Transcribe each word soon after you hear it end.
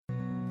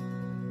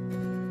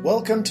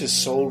Welcome to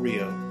Soul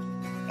Rio,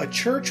 a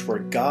church where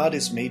God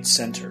is made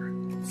center,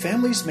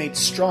 families made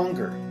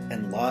stronger,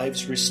 and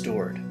lives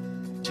restored.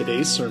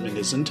 Today's sermon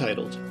is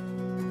entitled,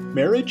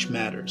 Marriage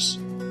Matters,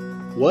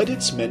 What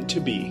It's Meant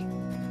to Be,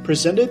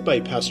 presented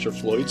by Pastor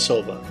Floyd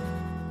Silva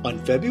on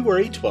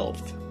February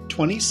 12th,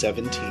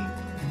 2017.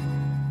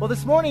 Well,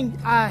 this morning,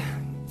 I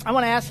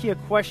want to ask you a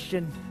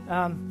question.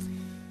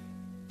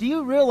 Do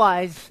you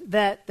realize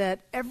that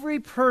every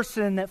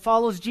person that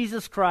follows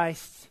Jesus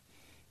Christ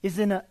is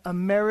in a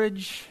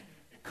marriage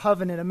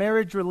covenant, a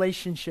marriage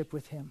relationship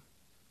with Him?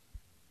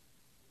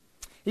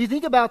 You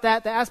think about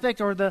that, the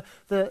aspect or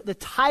the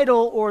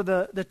title or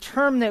the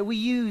term that we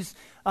use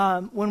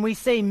when we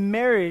say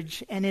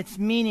marriage and its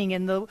meaning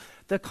and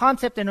the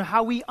concept and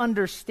how we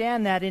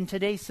understand that in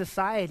today's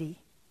society.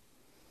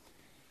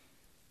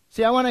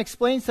 See, I want to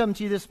explain something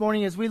to you this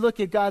morning as we look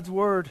at God's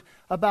Word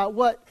about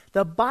what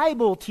the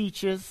Bible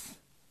teaches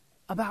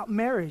about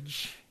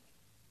marriage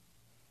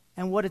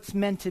and what it's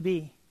meant to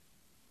be.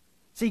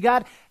 See,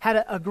 God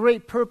had a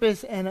great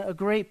purpose and a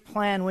great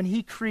plan when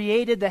He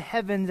created the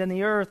heavens and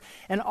the earth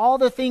and all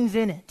the things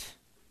in it.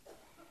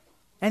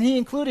 And He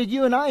included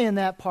you and I in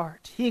that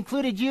part. He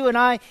included you and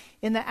I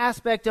in the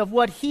aspect of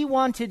what He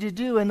wanted to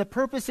do and the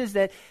purposes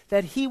that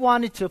He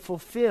wanted to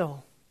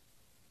fulfill.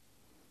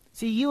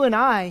 See, you and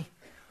I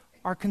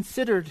are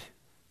considered,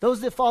 those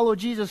that follow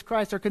Jesus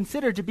Christ are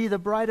considered to be the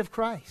bride of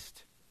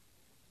Christ.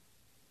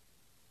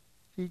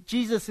 See,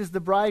 Jesus is the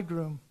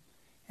bridegroom,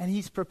 and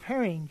He's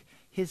preparing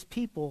His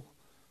people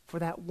for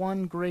that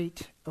one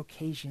great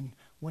occasion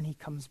when He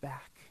comes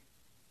back.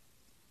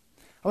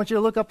 I want you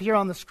to look up here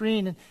on the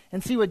screen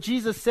and see what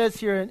Jesus says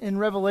here in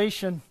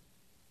Revelation.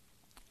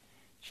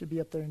 Should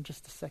be up there in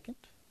just a second.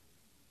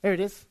 There it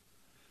is.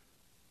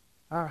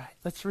 All right,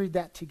 let's read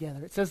that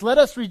together. It says, "Let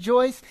us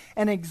rejoice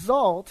and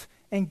exalt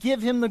and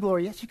give Him the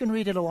glory." Yes, you can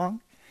read it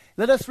along.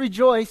 "Let us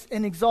rejoice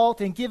and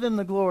exalt and give Him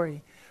the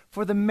glory.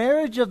 For the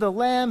marriage of the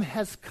Lamb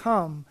has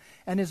come,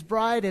 and His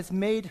bride has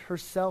made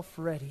herself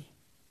ready.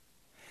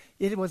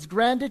 It was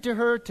granted to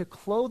her to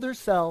clothe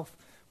herself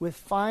with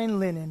fine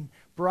linen,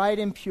 bright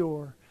and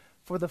pure,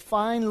 for the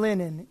fine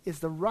linen is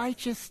the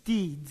righteous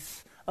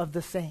deeds of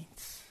the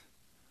saints."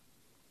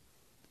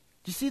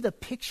 Do you see the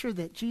picture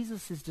that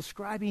Jesus is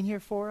describing here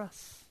for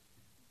us?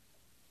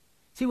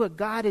 See what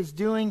God is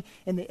doing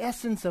in the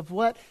essence of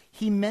what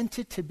He meant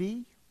it to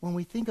be when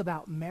we think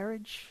about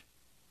marriage?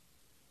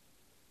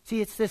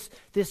 See, it's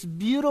this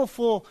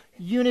beautiful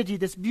unity,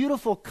 this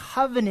beautiful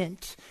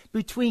covenant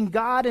between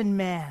God and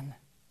man.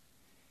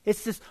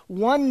 It's this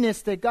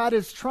oneness that God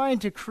is trying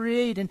to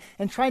create and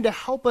trying to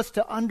help us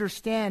to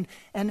understand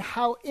and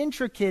how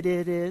intricate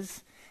it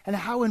is and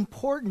how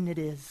important it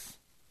is.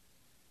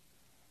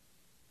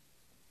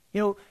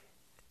 You know,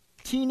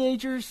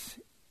 teenagers,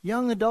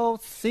 young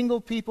adults,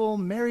 single people,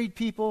 married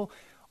people,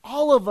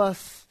 all of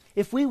us,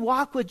 if we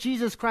walk with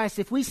Jesus Christ,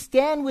 if we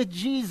stand with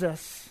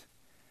Jesus,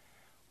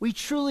 we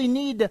truly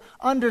need to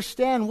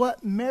understand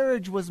what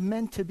marriage was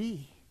meant to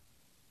be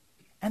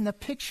and the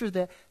picture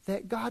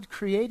that God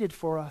created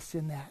for us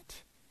in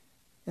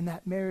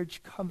that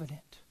marriage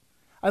covenant.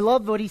 I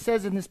love what He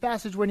says in this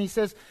passage when He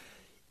says,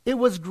 "It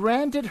was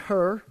granted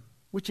her,"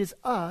 which is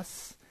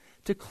us,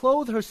 "to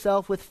clothe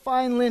herself with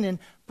fine linen,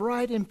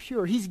 bright and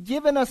pure." He's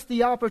given us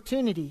the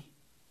opportunity.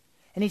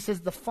 And He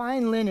says the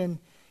fine linen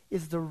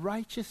is the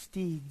righteous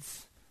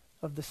deeds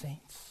of the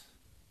saints.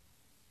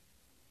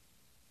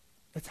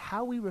 It's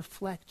how we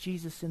reflect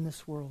Jesus in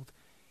this world.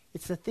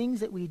 It's the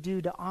things that we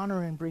do to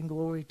honor and bring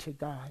glory to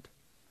God.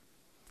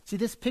 See,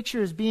 this picture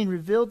is being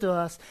revealed to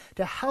us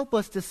to help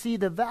us to see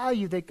the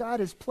value that God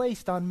has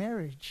placed on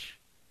marriage.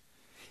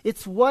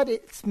 It's what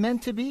it's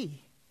meant to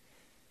be.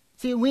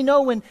 See, we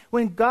know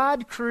when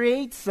God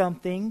creates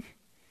something,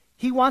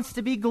 He wants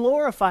to be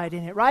glorified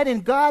in it, right?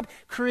 And God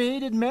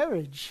created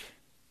marriage.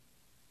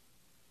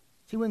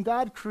 See, when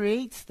God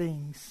creates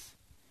things,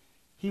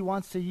 He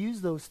wants to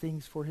use those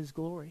things for His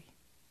glory.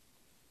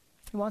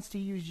 He wants to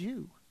use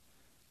you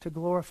to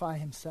glorify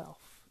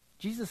Himself.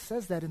 Jesus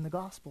says that in the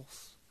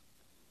Gospels.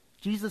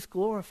 Jesus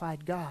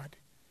glorified God.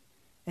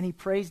 And He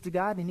prays to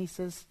God and He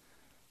says,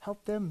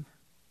 help them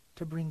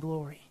to bring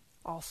glory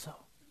also.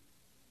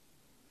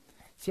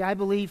 See, I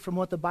believe from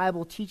what the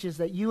Bible teaches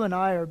that you and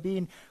I are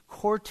being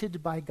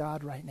courted by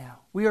God right now.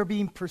 We are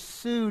being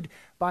pursued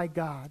by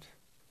God.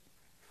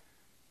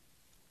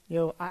 You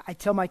know, I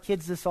tell my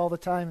kids this all the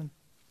time, and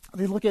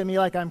they look at me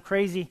like I'm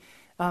crazy.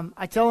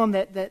 I tell them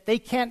that they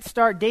can't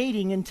start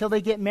dating until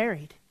they get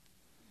married.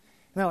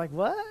 And they're like,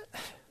 what?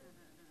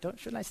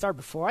 Shouldn't I start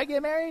before I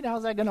get married?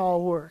 How's that going to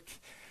all work?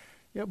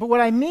 You know, but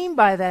what I mean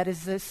by that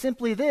is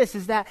simply this,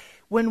 is that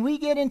when we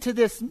get into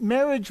this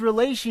marriage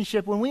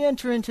relationship, when we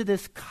enter into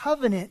this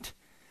covenant,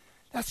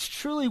 that's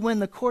truly when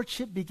the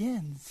courtship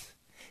begins.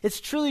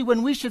 It's truly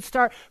when we should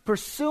start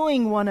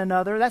pursuing one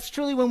another. That's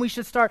truly when we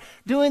should start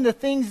doing the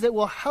things that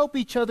will help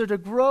each other to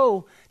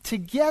grow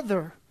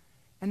together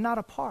and not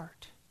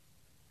apart.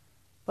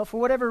 But for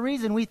whatever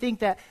reason, we think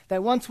that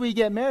once we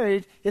get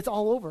married, it's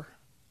all over.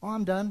 Oh,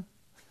 I'm done.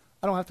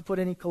 I don't have to put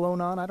any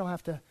cologne on. I don't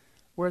have to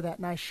wear that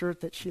nice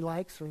shirt that she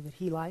likes or that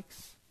he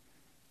likes.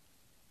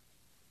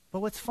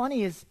 But what's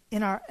funny is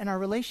in our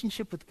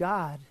relationship with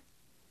God,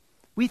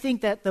 we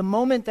think that the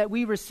moment that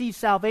we receive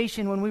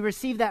salvation, when we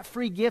receive that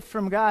free gift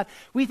from God,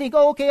 we think,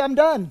 oh, okay, I'm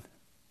done.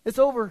 It's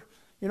over.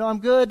 I'm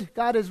good.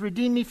 God has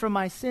redeemed me from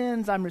my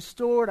sins. I'm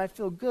restored. I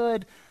feel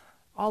good.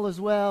 All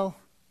is well.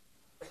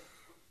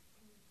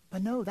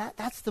 But no,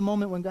 that's the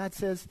moment when God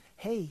says,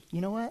 hey, you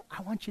know what?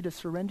 I want you to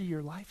surrender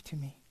your life to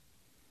me.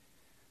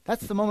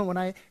 That's the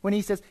moment when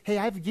he says, hey,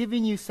 I've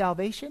given you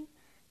salvation.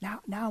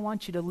 Now I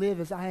want you to live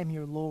as I am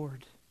your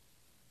Lord.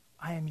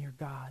 I am your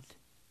God.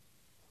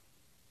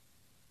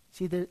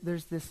 See,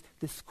 there's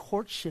this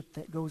courtship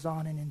that goes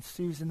on and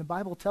ensues. And the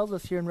Bible tells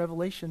us here in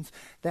Revelations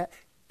that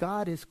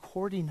God is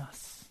courting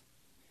us.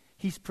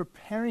 He's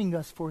preparing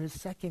us for his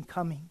second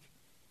coming.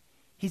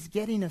 He's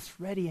getting us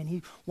ready, and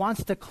he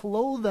wants to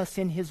clothe us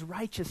in his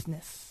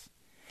righteousness.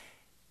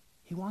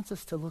 He wants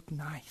us to look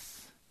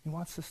nice. He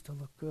wants us to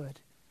look good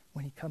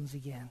when he comes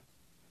again.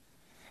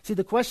 See,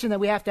 the question that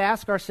we have to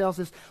ask ourselves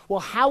is, well,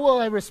 how will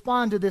I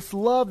respond to this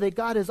love that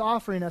God is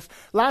offering us?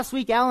 Last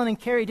week, Alan and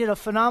Carrie did a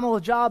phenomenal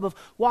job of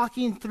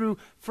walking through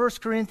 1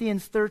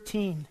 Corinthians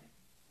 13.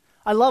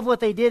 I love what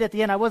they did at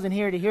the end. I wasn't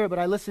here to hear it, but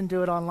I listened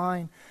to it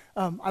online.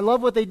 I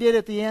love what they did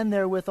at the end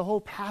there with the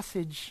whole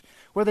passage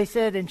where they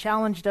said and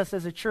challenged us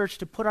as a church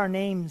to put our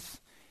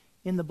names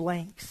in the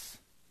blanks.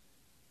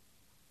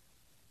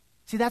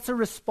 See, that's a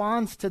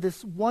response to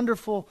this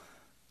wonderful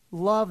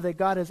love that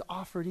God has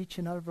offered each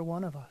and every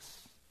one of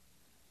us.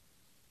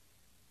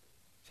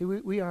 See,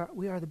 we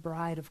are the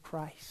bride of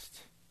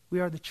Christ.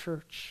 We are the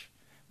church.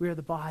 We are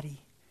the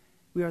body.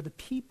 We are the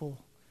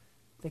people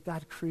that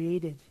God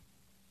created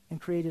and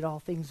created all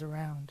things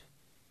around.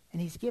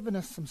 And he's given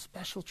us some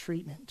special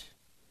treatment.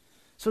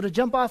 So to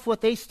jump off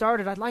what they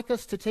started, I'd like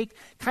us to take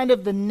kind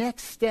of the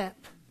next step.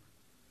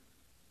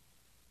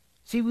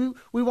 See,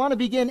 we want to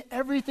begin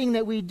everything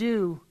that we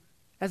do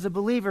as a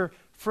believer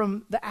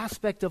from the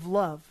aspect of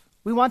love.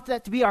 We want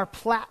that to be our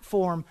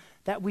platform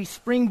that we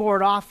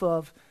springboard off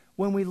of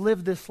when we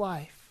live this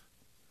life.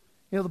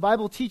 The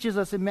Bible teaches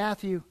us in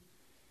Matthew,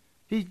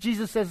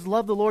 Jesus says,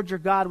 love the Lord your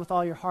God with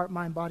all your heart,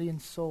 mind, body,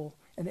 and soul.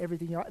 And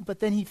everything. But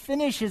then he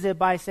finishes it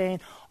by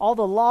saying, all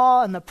the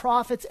law and the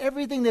prophets,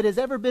 everything that has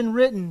ever been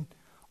written,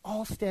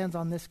 all stands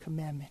on this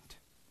commandment.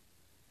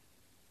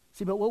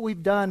 See, but what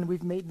we've done,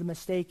 we've made the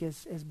mistake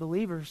as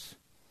believers,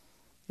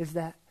 is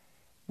that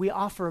we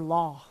offer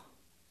law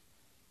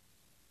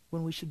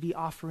when we should be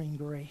offering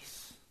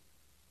grace.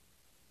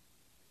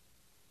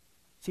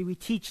 See, we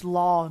teach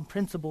law and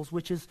principles,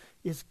 which is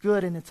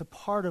good, and it's a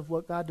part of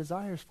what God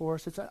desires for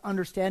us. It's an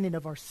understanding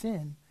of our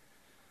sin.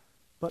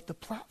 But the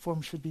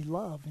platform should be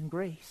love and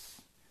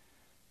grace.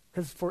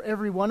 Because for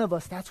every one of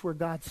us, that's where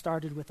God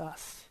started with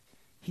us.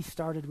 He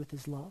started with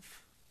his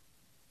love.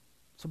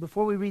 So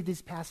before we read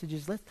these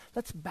passages,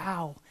 let's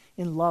bow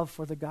in love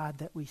for the God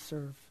that we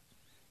serve.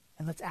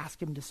 And let's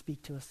ask him to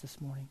speak to us this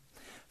morning.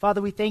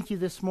 Father, we thank you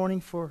this morning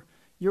for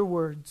your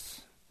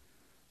words.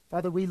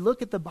 Father, we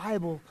look at the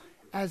Bible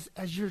as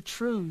your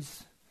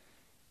truths.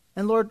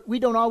 And Lord, we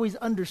don't always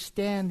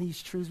understand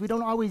these truths. We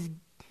don't always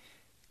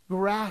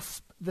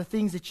grasp the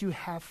things that you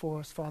have for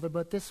us, Father.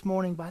 But this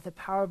morning, by the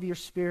power of your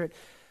Spirit,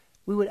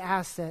 we would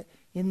ask that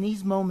in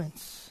these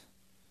moments,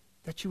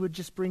 that you would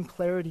just bring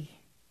clarity,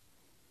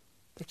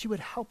 that you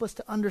would help us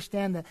to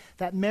understand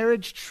that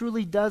marriage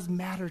truly does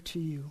matter to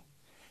you.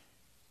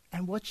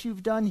 And what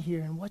you've done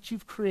here and what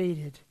you've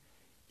created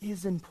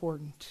is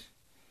important.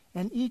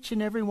 And each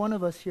and every one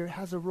of us here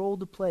has a role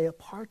to play, a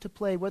part to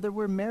play, whether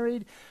we're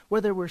married,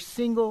 whether we're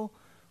single,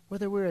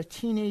 whether we're a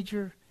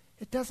teenager,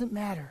 it doesn't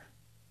matter.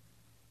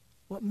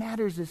 What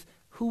matters is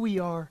who we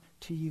are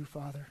to you,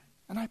 Father.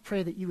 And I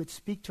pray that you would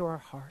speak to our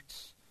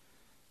hearts,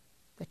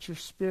 that your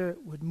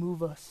Spirit would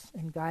move us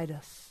and guide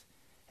us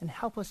and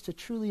help us to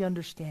truly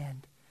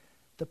understand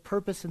the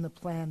purpose and the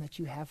plan that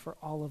you have for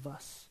all of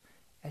us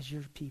as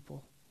your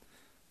people.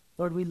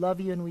 Lord, we love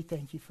you and we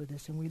thank you for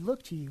this, and we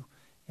look to you,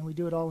 and we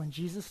do it all in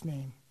Jesus'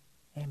 name.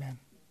 Amen.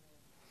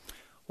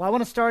 Well, I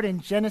want to start in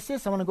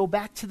Genesis. I want to go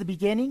back to the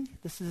beginning.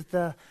 This is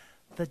the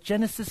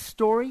Genesis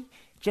story.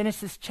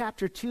 Genesis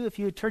chapter 2, if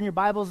you would turn your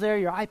Bibles there,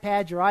 your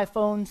iPads, your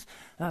iPhones,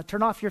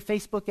 turn off your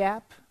Facebook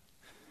app.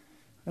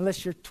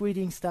 Unless you're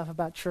tweeting stuff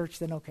about church,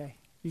 then okay,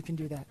 you can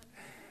do that.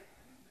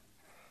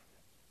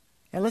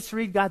 And let's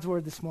read God's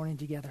word this morning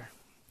together.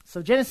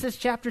 So Genesis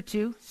chapter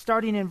 2,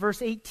 starting in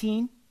verse 18.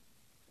 And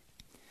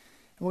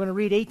we're going to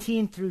read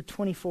 18 through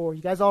 24.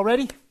 You guys all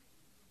ready?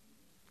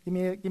 Give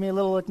me a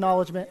little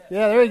acknowledgement.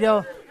 Yeah, there you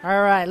go.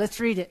 All right, let's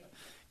read it.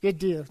 Good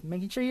deal.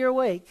 Making sure you're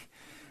awake.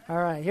 All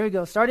right, here we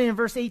go. Starting in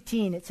verse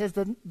 18, it says,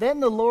 Then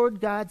the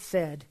Lord God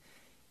said,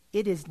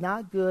 It is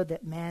not good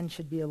that man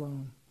should be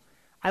alone.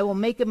 I will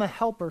make him a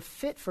helper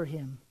fit for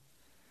him.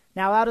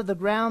 Now out of the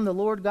ground the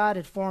Lord God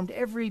had formed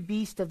every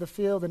beast of the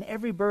field and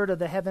every bird of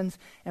the heavens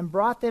and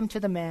brought them to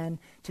the man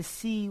to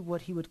see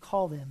what he would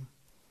call them.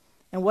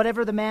 And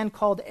whatever the man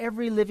called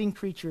every living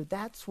creature,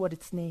 that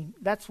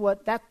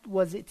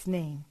was its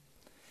name.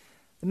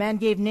 The man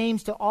gave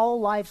names to all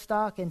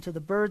livestock and to the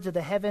birds of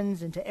the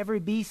heavens and to every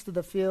beast of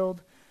the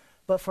field.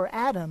 But for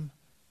Adam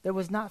there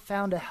was not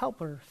found a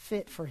helper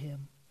fit for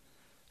him.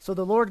 So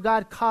the Lord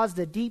God caused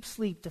a deep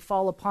sleep to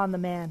fall upon the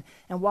man,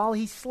 and while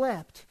he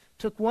slept,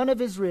 took one of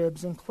his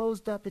ribs and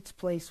closed up its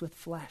place with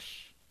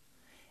flesh.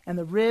 And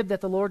the rib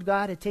that the Lord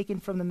God had taken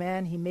from the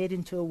man he made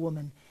into a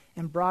woman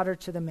and brought her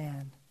to the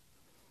man.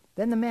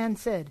 Then the man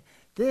said,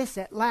 "This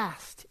at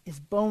last is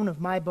bone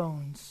of my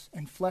bones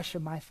and flesh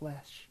of my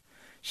flesh.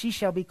 She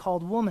shall be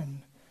called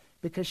woman,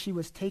 because she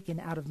was taken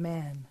out of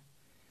man.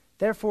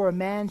 Therefore a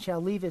man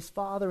shall leave his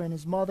father and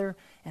his mother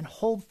and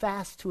hold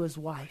fast to his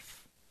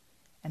wife,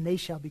 and they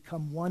shall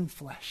become one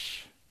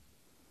flesh."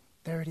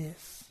 There it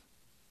is.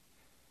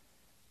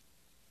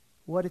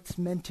 What it's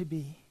meant to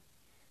be.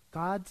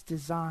 God's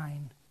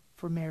design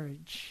for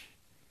marriage.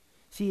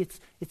 See,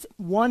 it's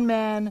one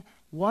man,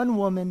 one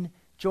woman,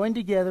 joined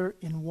together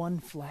in one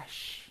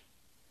flesh.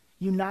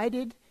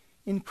 United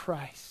in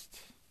Christ.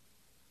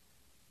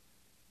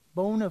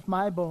 Bone of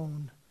my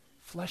bone,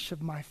 flesh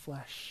of my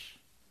flesh.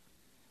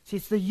 See,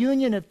 it's the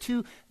union of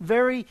two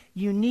very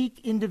unique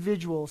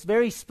individuals,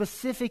 very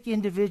specific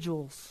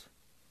individuals.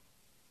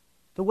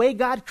 The way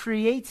God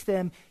creates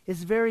them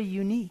is very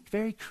unique,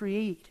 very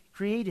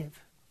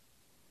creative.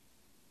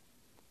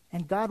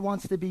 And God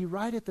wants to be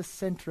right at the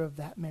center of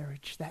that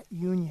marriage, that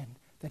union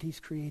that he's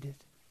created.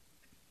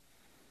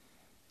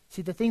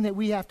 See, the thing that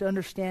we have to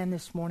understand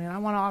this morning, I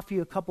want to offer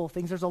you a couple of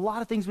things. There's a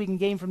lot of things we can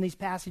gain from these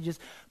passages,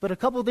 but a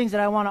couple of things that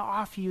I want to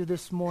offer you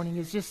this morning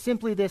is just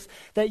simply this,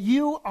 that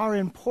you are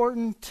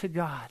important to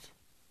God.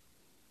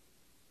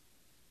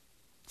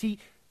 See,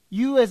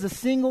 you as a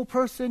single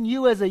person,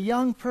 you as a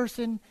young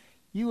person,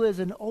 you as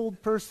an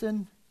old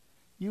person,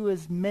 you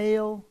as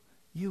male,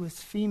 you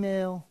as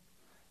female,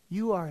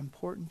 you are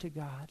important to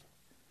God.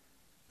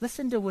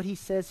 Listen to what he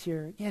says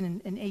here,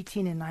 again in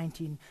 18 and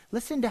 19.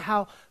 Listen to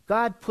how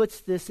God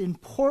puts this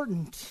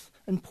importance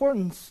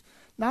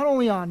not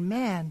only on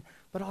man,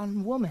 but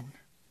on woman.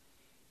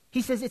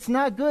 He says, "It's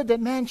not good that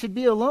man should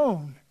be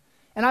alone,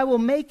 and I will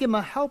make him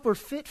a helper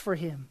fit for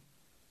him."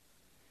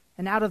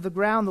 And out of the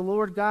ground the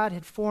Lord God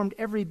had formed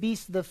every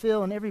beast of the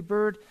field and every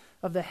bird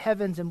of the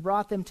heavens and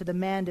brought them to the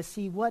man to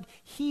see what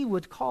he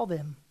would call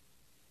them.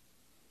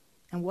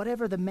 And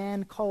whatever the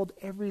man called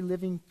every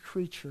living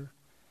creature,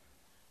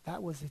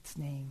 that was its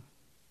name.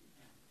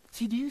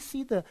 See, do you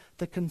see the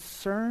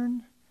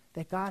concern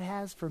that God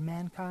has for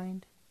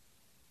mankind?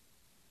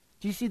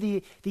 Do you see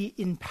the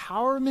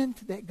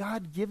empowerment that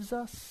God gives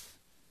us?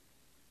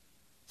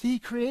 See, he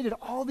created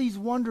all these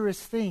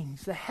wondrous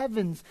things, the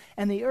heavens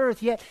and the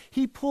earth, yet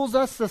he pulls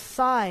us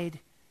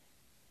aside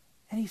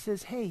and he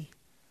says, "Hey,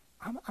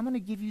 I'm going to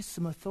give you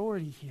some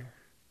authority here."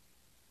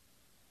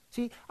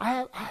 See,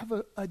 I have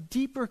a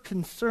deeper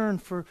concern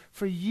for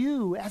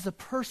you as a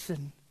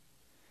person.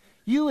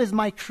 You as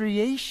my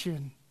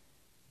creation.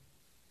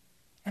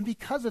 And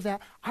because of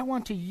that, I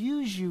want to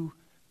use you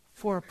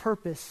for a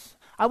purpose.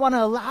 I want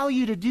to allow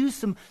you to do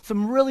some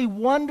really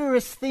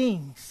wondrous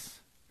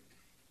things.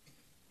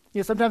 You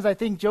know, sometimes I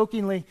think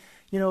jokingly,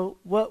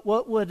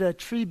 what would a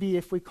tree be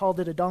if we called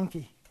it a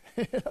donkey?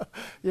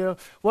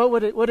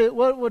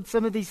 What would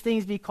some of these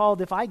things be called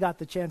if I got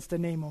the chance to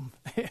name them?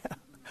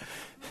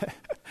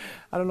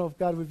 I don't know if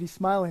God would be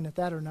smiling at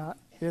that or not,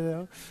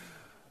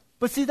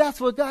 But see, that's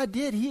what God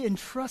did. He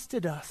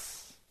entrusted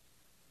us.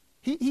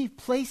 He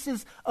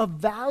places a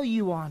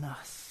value on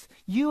us.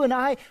 You and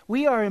I,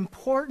 we are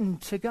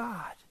important to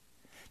God.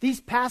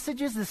 These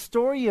passages, the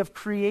story of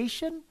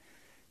creation,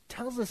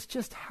 tells us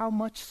just how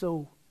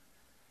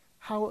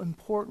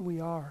important we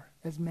are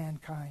as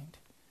mankind.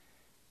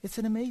 It's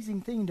an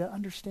amazing thing to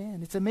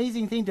understand. It's an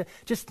amazing thing to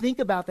just think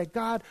about, that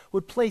God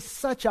would place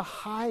such a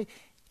high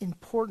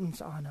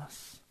importance on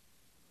us.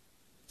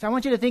 So I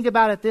want you to think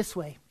about it this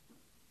way.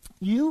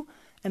 You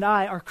and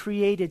I are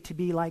created to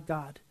be like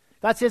God.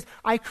 God says,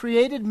 "I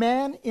created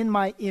man in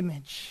my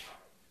image,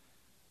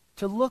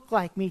 to look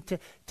like me, to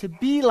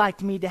be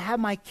like me, to have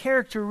my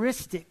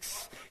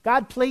characteristics."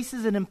 God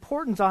places an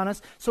importance on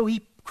us, so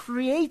he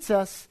creates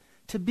us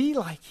to be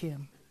like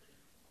him.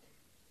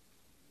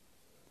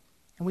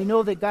 And we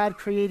know that God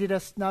created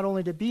us not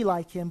only to be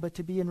like him, but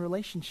to be in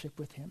relationship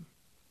with him.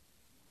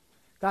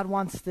 God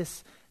wants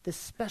this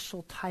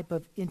special type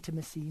of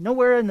intimacy.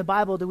 Nowhere in the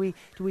Bible do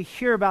we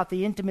hear about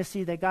the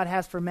intimacy that God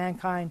has for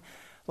mankind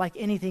like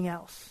anything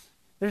else.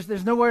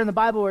 There's nowhere in the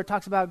Bible where it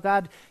talks about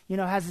God,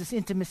 has this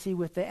intimacy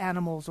with the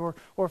animals or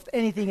with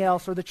anything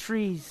else, or the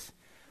trees.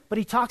 But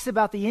he talks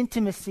about the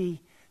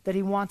intimacy that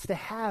he wants to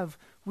have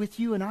with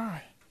you and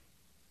I.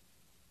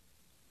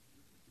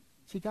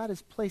 See, God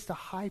has placed a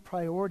high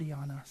priority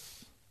on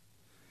us.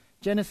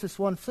 Genesis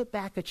 1, flip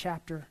back a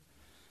chapter.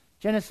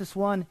 Genesis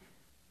 1,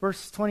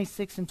 verse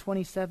 26 and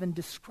 27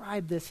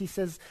 describe this. He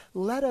says,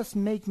 "Let us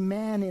make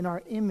man in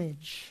our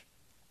image,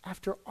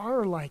 after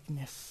our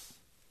likeness,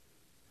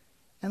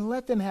 and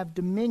let them have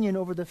dominion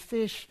over the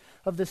fish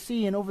of the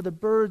sea, and over the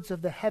birds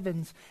of the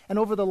heavens, and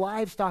over the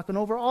livestock, and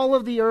over all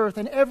of the earth,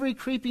 and every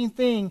creeping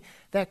thing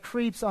that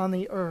creeps on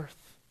the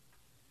earth."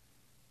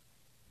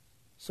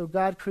 So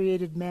God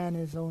created man in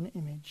his own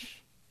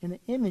image. In the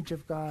image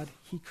of God,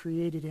 he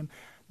created him.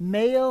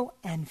 Male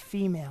and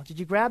female. Did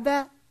you grab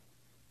that?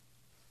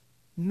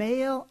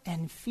 Male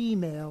and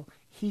female,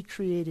 he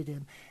created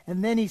him.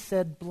 And then he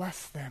said,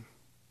 bless them.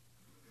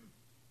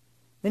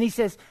 Then he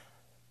says,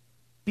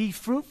 be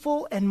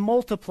fruitful and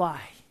multiply.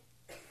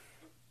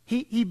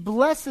 He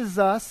blesses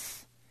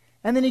us,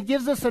 and then he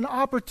gives us an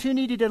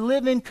opportunity to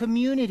live in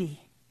community.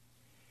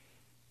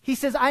 He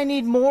says, I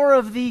need more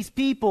of these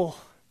people.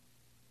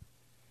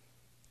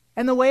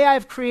 And the way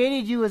I've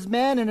created you as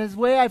man and the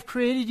way I've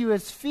created you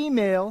as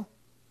female,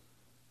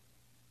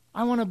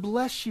 I want to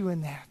bless you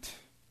in that.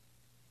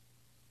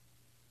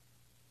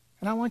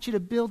 And I want you to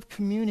build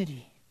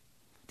community,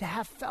 to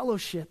have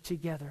fellowship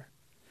together.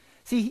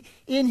 See,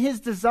 in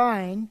his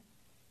design,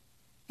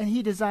 and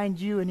he designed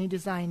you and he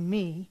designed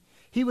me,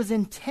 he was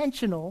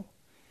intentional,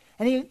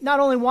 and he not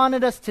only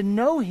wanted us to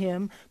know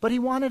him, but he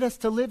wanted us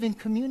to live in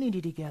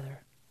community together.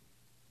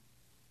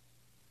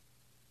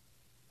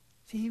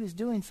 See, he was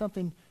doing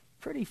something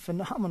pretty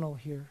phenomenal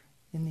here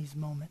in these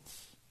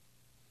moments.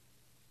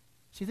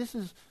 See, this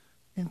is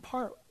in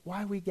part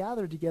why we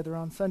gather together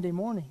on Sunday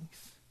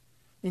mornings,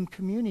 in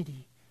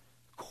community,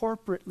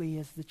 corporately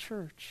as the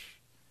church,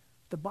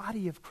 the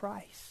body of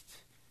Christ,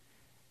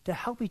 to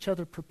help each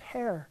other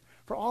prepare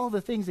for all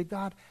the things that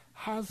God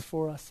has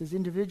for us as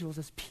individuals,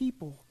 as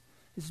people,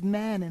 as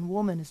man and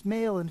woman, as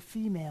male and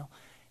female,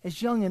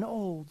 as young and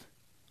old.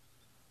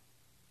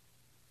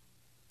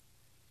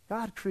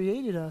 God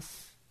created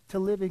us to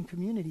live in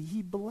community.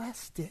 He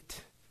blessed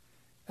it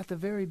at the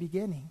very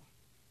beginning.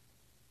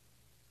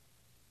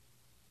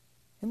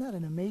 Isn't that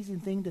an amazing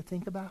thing to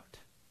think about?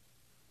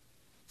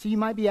 So you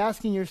might be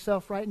asking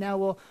yourself right now,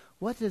 well,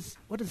 what does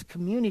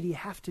community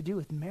have to do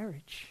with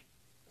marriage?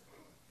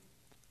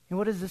 And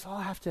what does this all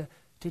have to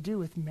do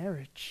with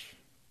marriage?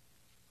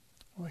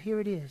 Well, here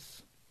it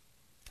is.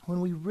 When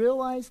we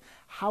realize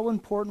how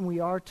important we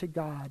are to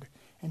God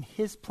and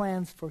his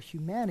plans for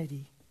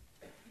humanity,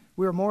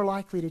 we are more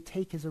likely to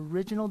take his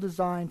original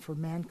design for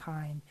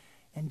mankind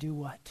and do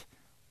what?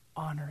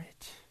 Honor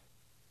it.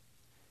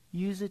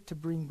 Use it to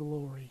bring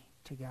glory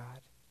to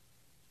God.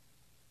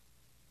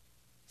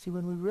 See,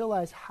 when we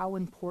realize how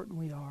important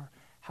we are,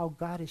 how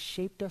God has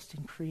shaped us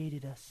and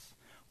created us,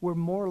 we're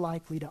more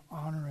likely to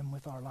honor him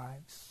with our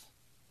lives.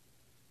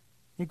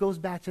 It goes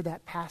back to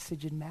that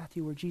passage in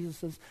Matthew where Jesus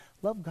says,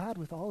 love God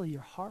with all of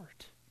your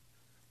heart.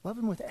 Love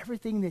him with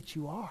everything that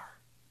you are.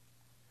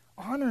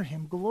 Honor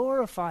him,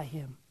 glorify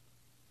him.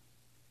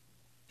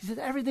 He says,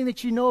 everything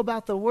that you know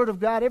about the Word of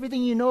God,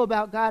 everything you know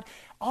about God,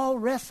 all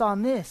rests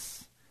on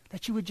this,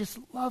 that you would just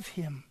love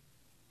him,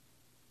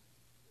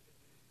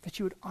 that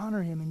you would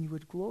honor him and you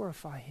would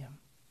glorify him.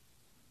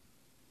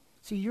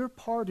 See, your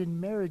part in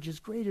marriage is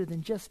greater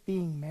than just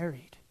being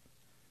married.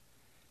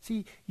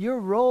 See, your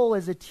role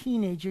as a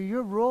teenager,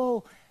 your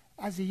role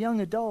as a young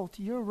adult,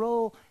 your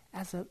role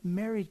as a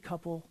married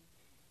couple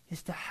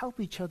is to help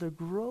each other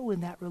grow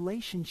in that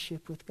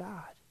relationship with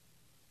God.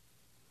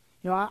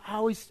 You know, I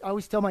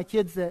always tell my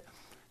kids that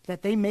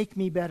they make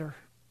me better.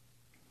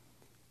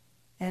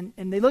 And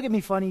they look at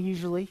me funny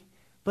usually,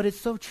 but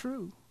it's so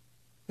true.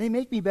 They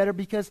make me better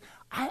because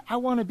I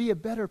want to be a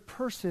better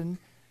person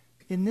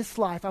in this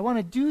life. I want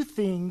to do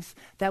things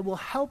that will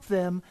help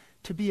them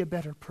to be a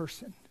better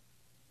person.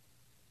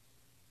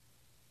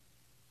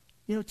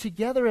 You know,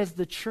 together as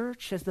the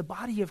church, as the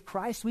body of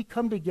Christ, we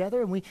come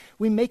together and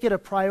we make it a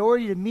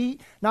priority to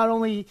meet not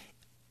only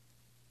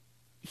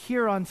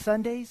here on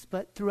Sundays,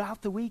 but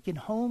throughout the week in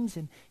homes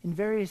and in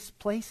various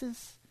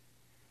places,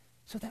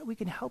 so that we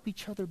can help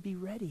each other be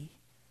ready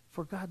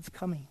for God's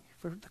coming,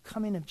 for the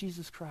coming of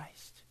Jesus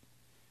Christ.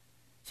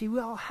 See, we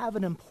all have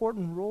an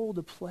important role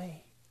to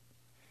play.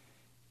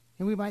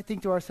 And we might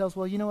think to ourselves,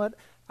 well, you know what?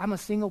 I'm a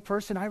single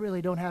person. I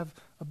really don't have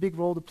a big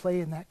role to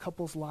play in that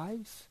couple's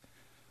lives.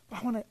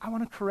 But I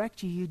want to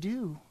correct you. You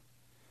do.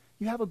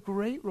 You have a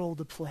great role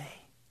to play.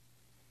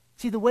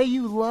 See, the way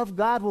you love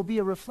God will be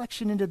a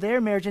reflection into their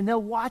marriage, and they'll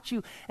watch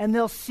you, and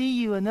they'll see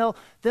you, and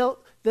they'll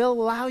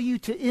allow you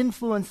to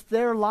influence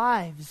their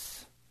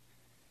lives.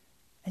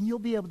 And you'll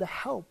be able to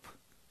help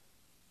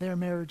their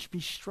marriage be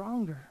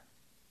stronger.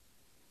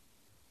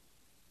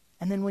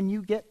 And then when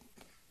you get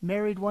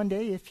married one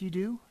day, if you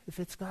do, if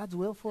it's God's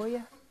will for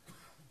you,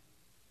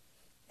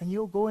 and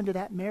you'll go into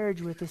that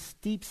marriage with this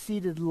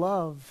deep-seated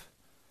love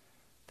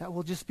that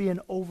will just be an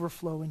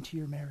overflow into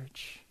your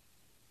marriage.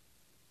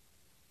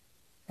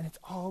 And it's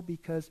all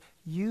because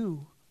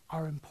you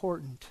are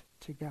important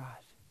to God.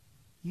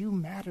 You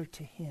matter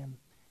to him,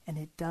 and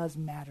it does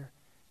matter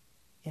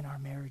in our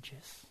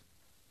marriages.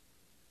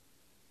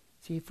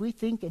 See, if we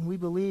think and we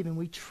believe and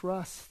we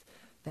trust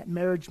that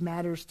marriage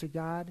matters to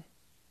God,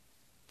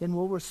 then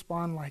we'll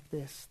respond like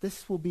this.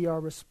 This will be our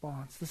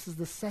response. This is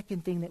the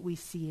second thing that we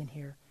see in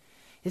here,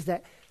 is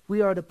that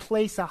we are to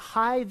place a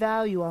high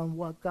value on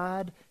what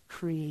God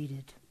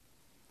created.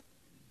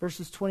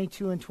 Verses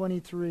 22 and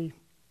 23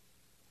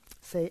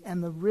 say,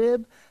 and the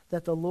rib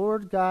that the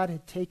Lord God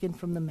had taken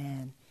from the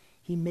man,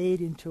 he made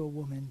into a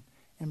woman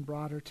and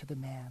brought her to the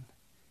man.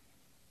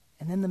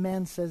 And then the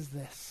man says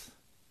this.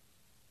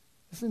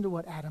 Listen to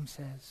what Adam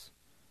says.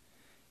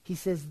 He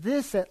says,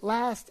 "This at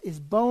last is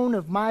bone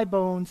of my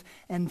bones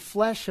and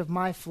flesh of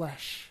my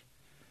flesh.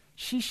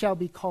 She shall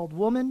be called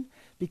woman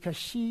because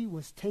she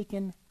was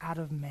taken out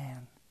of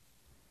man."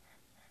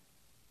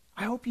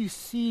 I hope you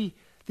see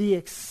the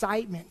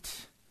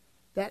excitement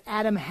that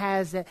Adam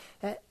has,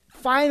 that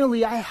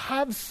finally I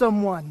have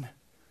someone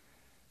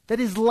that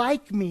is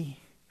like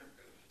me.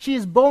 She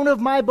is bone of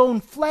my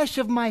bone, flesh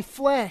of my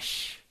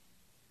flesh.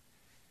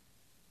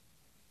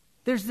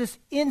 There's this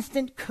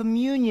instant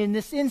communion,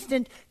 this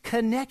instant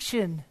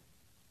connection.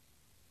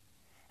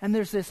 And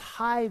there's this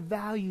high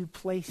value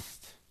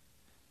placed,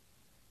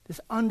 this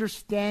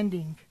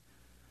understanding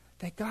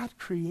that God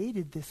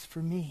created this for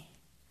me.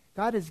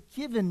 God has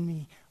given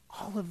me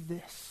all of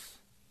this.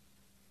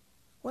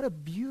 What a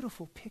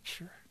beautiful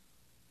picture.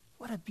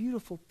 What a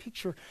beautiful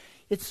picture.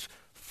 It's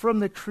from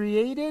the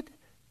created,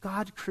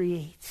 God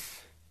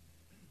creates.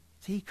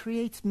 So he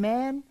creates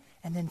man,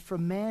 and then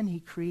from man he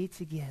creates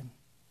again.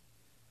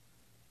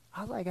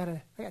 I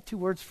got 2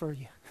 words for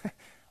you.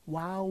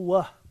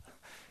 Wow.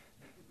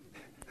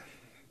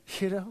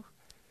 You know?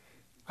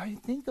 I mean,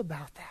 think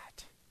about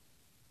that.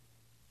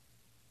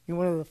 You know,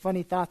 one of the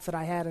funny thoughts that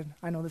I had, and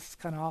I know this is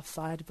kind of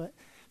offside, but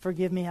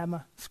forgive me, I'm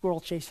a squirrel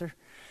chaser.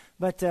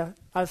 But I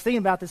was thinking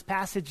about this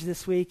passage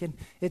this week, and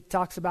it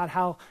talks about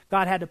how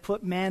God had to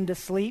put man to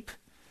sleep.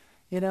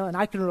 You know, and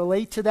I can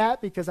relate to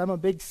that because I'm a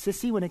big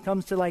sissy when it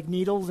comes to like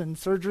needles and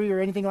surgery or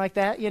anything like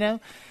that, you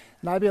know.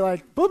 And I'd be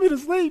like, "Put me to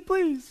sleep,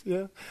 please."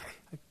 Yeah.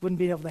 I wouldn't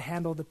be able to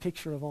handle the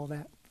picture of all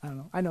that. I don't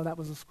know. I know that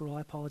was a squirrel.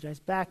 I apologize.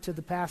 Back to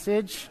the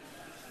passage.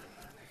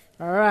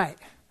 All right.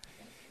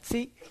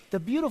 See, the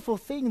beautiful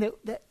thing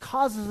that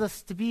causes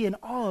us to be in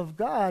awe of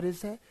God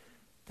is that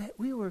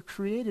we were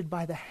created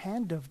by the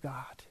hand of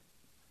God.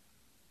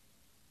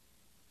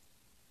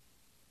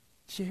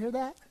 Did you hear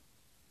that?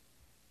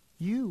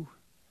 You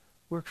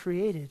were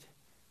created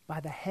by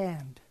the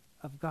hand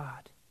of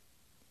God.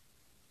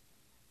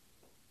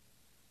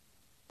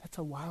 That's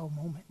a wow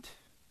moment.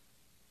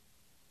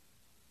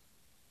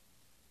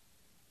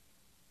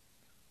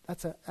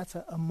 That's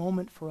a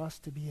moment for us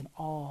to be in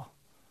awe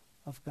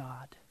of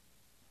God.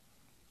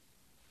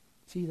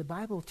 See, the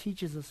Bible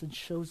teaches us and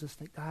shows us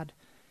that God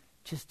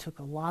just took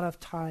a lot of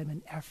time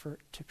and effort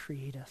to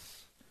create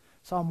us.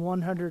 Psalm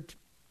 100,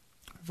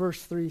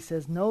 verse 3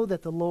 says, "Know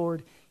that the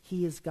Lord,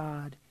 He is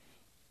God.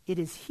 It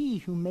is He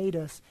who made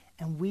us,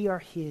 and we are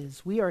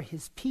His. We are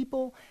His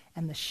people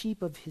and the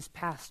sheep of His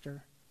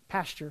pasture."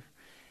 Pasture,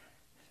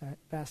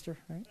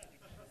 right?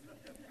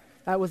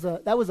 That was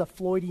a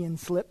Freudian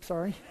slip,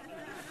 sorry.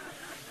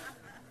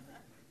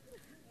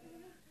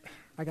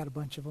 I got a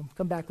bunch of them.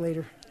 Come back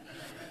later.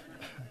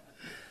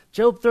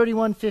 Job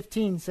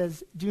 31:15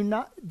 says, Do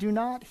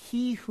not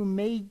he who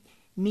made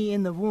me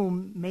in the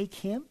womb make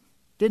him?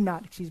 There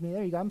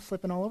you go, I'm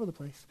slipping all over the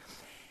place.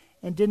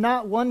 And did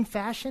not one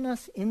fashion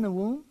us in the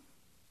womb?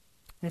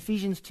 And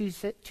Ephesians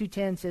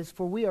 2:10 says,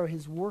 "For we are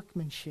His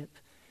workmanship,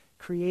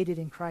 created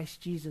in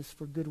Christ Jesus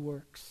for good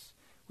works,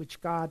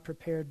 which God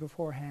prepared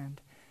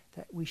beforehand,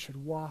 that we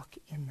should walk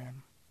in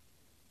them."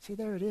 See,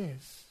 there it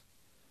is.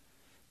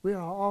 We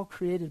are all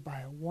created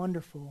by a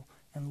wonderful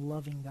and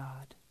loving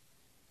God.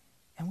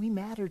 And we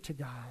matter to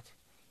God.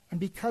 And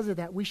because of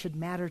that, we should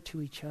matter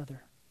to each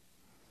other.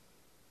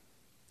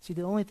 See,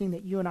 the only thing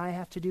that you and I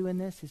have to do in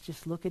this is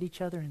just look at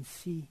each other and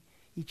see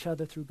each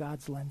other through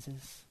God's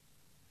lenses.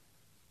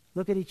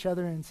 Look at each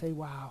other and say,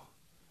 wow,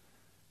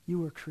 you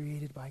were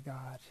created by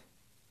God,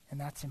 and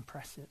that's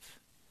impressive.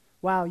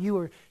 Wow, you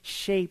were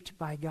shaped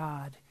by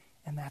God,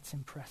 and that's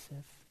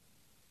impressive.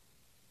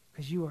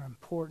 Because you are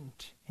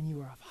important, and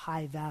you are of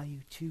high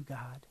value to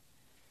God.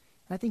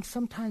 And I think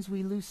sometimes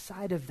we lose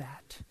sight of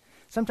that.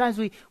 Sometimes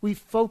we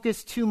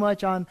focus too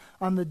much on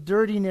the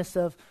dirtiness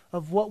of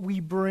what we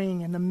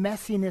bring and the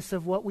messiness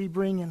of what we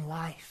bring in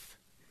life.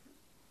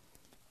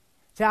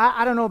 See,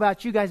 I don't know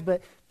about you guys,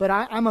 but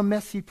I'm a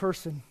messy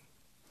person.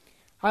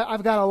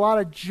 I've got a lot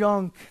of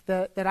junk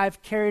that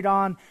I've carried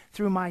on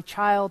through my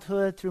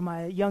childhood, through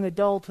my young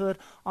adulthood,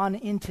 on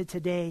into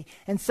today.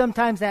 And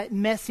sometimes that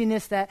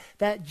messiness,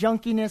 that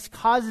junkiness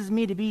causes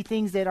me to be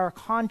things that are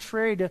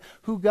contrary to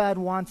who God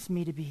wants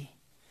me to be.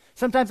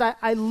 Sometimes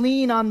I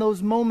lean on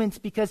those moments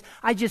because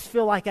I just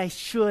feel like I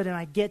should and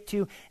I get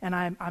to, and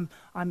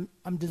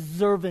I'm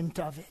deserving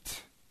of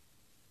it.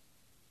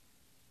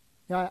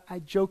 You know, I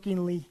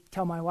jokingly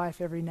tell my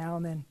wife every now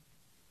and then,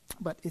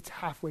 but it's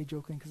halfway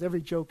joking because every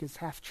joke is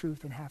half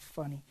truth and half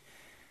funny.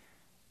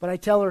 But I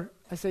tell her,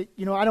 I say,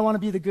 I don't want to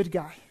be the good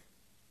guy.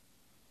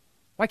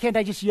 Why can't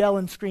I just yell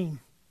and scream?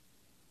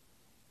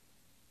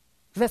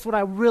 Because that's what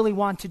I really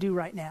want to do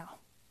right now.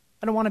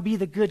 I don't want to be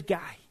the good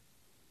guy.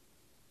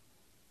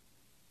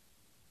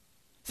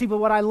 See, but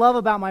what I love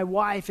about my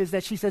wife is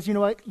that she says, you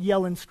know what,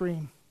 yell and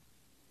scream.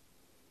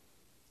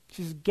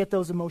 She says, get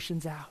those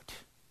emotions out.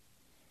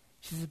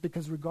 She says,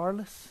 because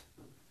regardless,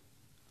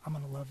 I'm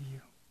going to love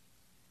you.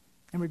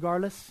 And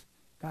regardless,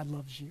 God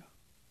loves you.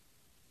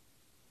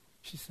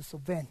 She says, so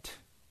vent.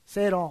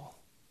 Say it all.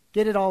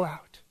 Get it all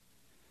out.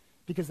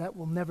 because that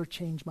will never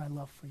change my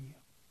love for you.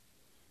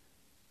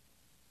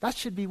 That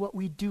should be what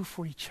we do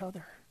for each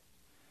other.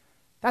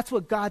 That's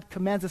what God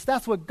commands us.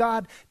 That's what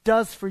God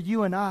does for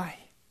you and I.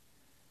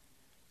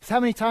 Because how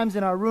many times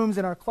in our rooms,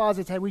 in our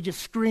closets, have we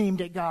just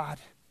screamed at God?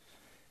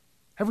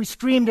 Have we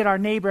screamed at our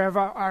neighbor, at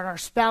our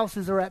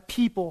spouses, or at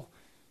people?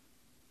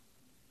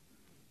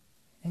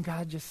 And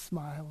God just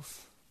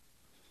smiles.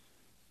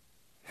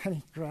 And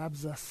he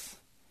grabs us.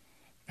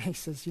 And he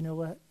says, you know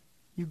what?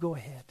 You go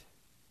ahead.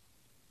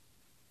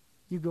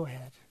 You go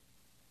ahead.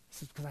 He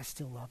says, because I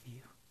still love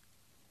you.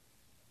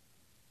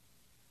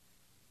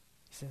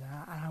 He said,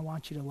 I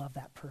want you to love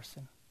that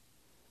person.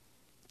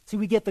 See,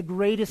 we get the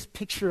greatest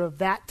picture of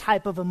that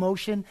type of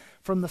emotion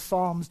from the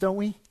Psalms, don't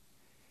we?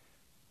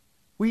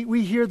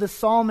 We hear the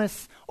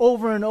psalmists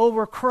over and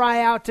over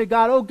cry out to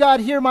God, oh God,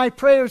 hear my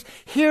prayers.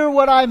 Hear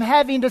what I'm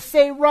having to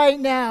say right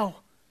now.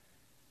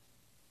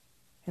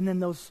 And then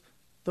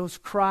those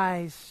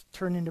cries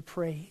turn into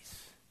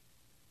praise.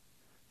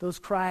 Those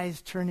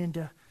cries turn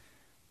into,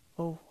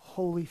 oh,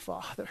 Holy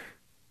Father,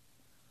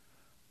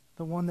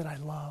 the one that I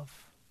love,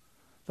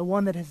 the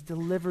one that has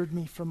delivered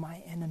me from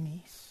my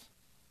enemies.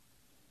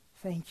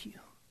 Thank you.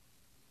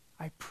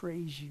 I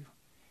praise you,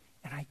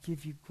 and I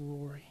give you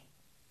glory.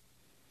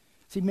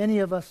 See, many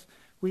of us,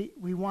 we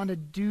want to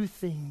do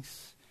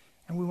things,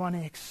 and we want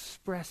to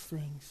express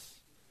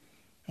things.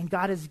 And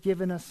God has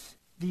given us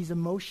these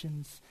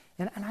emotions.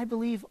 And I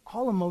believe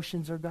all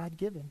emotions are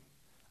God-given.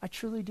 I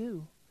truly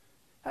do.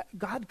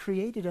 God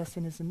created us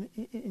in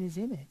his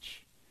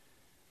image.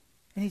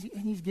 And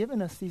he's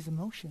given us these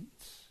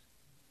emotions.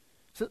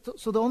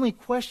 So the only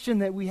question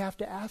that we have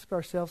to ask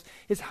ourselves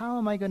is, how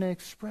am I going to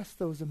express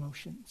those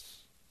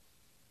emotions?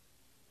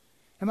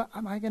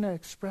 Am I going to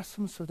express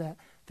them so that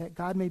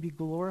God may be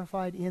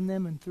glorified in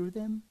them and through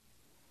them?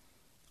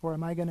 Or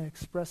am I going to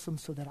express them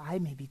so that I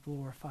may be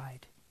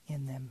glorified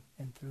in them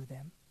and through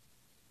them?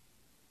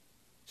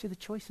 See, the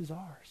choice is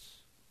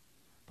ours.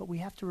 But we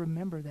have to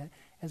remember that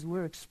as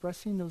we're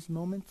expressing those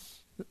moments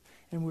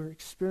and we're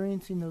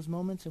experiencing those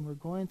moments and we're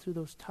going through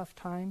those tough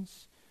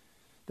times,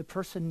 the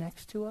person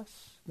next to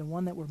us, the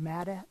one that we're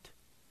mad at,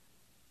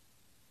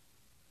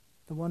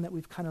 the one that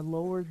we've kind of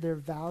lowered their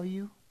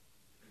value,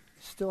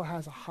 still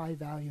has a high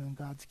value in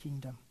God's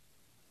kingdom.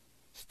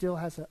 Still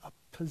has a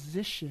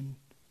position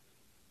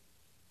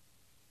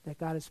that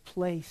God has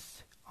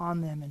placed on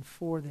them and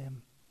for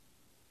them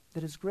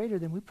that is greater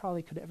than we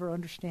probably could ever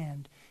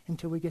understand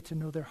until we get to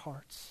know their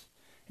hearts,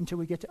 until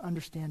we get to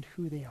understand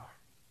who they are.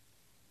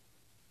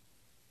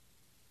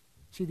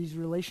 See, these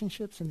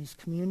relationships and this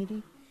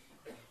community,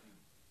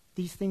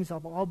 these things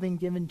have all been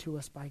given to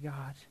us by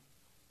God.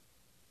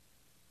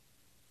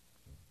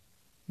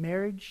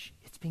 Marriage,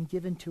 it's been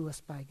given to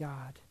us by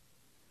God.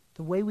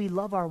 The way we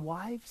love our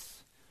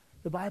wives,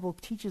 the Bible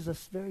teaches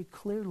us very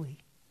clearly.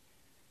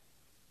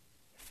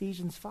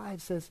 Ephesians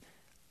 5 says,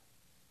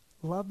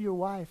 love your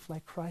wife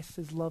like Christ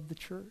has loved the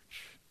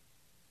church.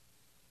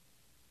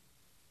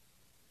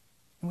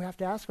 And we have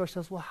to ask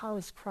ourselves, well, how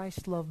has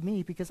Christ loved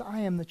me? Because I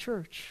am the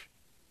church.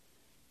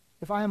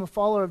 If I am a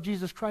follower of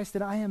Jesus Christ,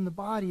 then I am the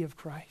body of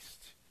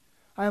Christ.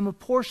 I am a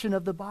portion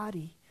of the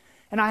body.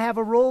 And I have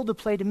a role to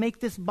play to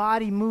make this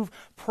body move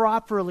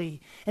properly.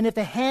 And if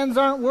the hands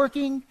aren't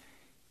working,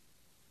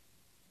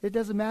 it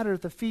doesn't matter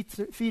if the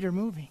feet are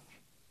moving.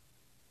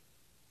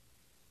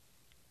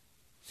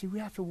 See, we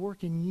have to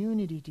work in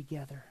unity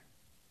together.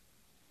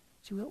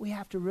 See, what we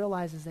have to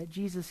realize is that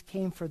Jesus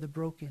came for the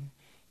broken.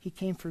 He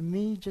came for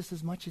me just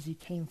as much as he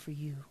came for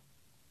you.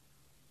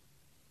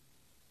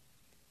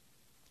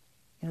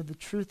 You know, the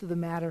truth of the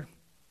matter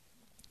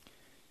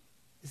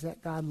is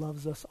that God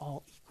loves us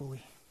all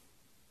equally.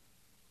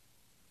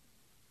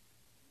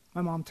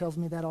 My mom tells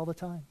me that all the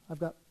time. I've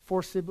got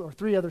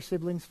 3 other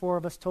siblings, 4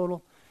 of us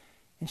total.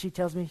 And she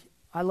tells me,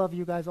 I love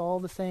you guys all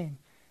the same.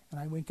 And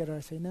I wink at her. I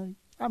say, no,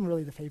 I'm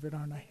really the favorite,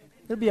 aren't I?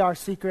 It'll be our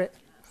secret.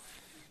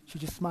 She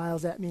just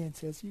smiles at me and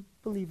says, you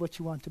believe what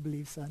you want to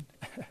believe, son.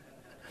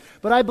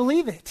 But I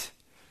believe it.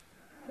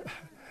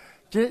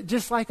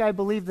 Just like I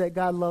believe that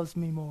God loves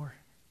me more.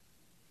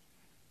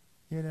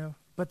 You know,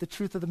 but the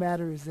truth of the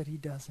matter is that he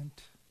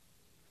doesn't.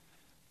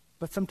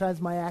 But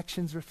sometimes my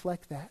actions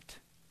reflect that.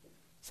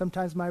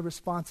 Sometimes my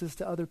responses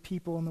to other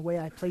people and the way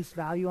I place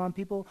value on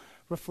people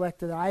reflect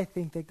that I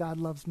think that God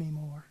loves me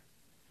more.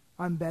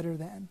 I'm better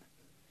than.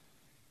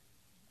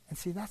 And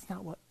see, that's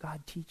not what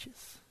God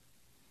teaches.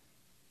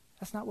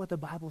 That's not what the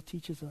Bible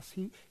teaches us.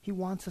 He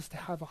wants us to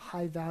have a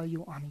high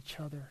value on each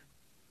other.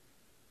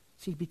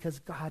 See, because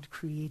God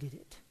created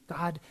it.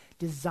 God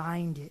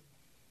designed it.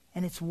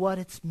 And it's what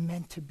it's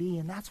meant to be.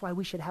 And that's why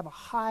we should have a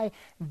high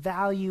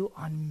value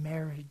on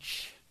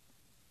marriage.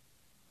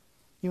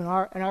 You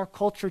know, in our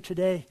culture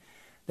today,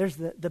 there's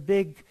the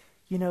big,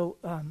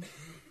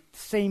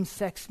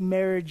 same-sex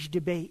marriage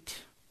debate.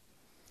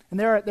 And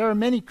there are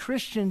many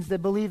Christians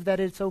that believe that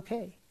it's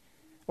okay.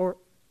 Or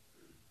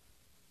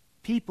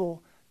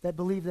people that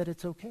believe that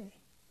it's okay.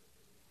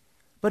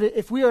 But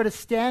if we are to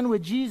stand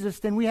with Jesus,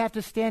 then we have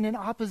to stand in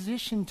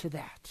opposition to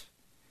that.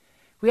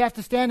 We have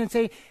to stand and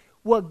say,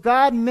 what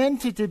God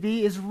meant it to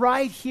be is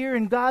right here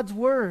in God's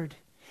Word.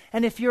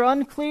 And if you're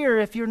unclear,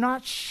 if you're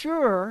not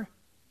sure,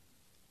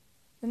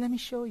 then let me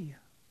show you.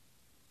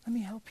 Let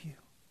me help you.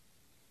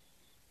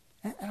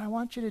 And I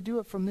want you to do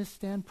it from this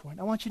standpoint.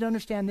 I want you to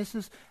understand this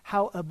is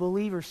how a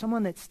believer,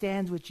 someone that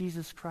stands with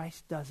Jesus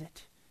Christ, does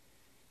it.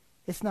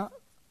 It's not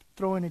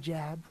throwing a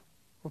jab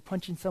or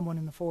punching someone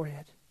in the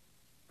forehead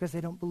because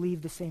they don't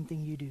believe the same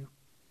thing you do.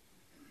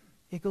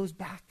 It goes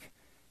back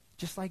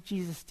just like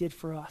Jesus did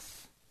for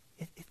us.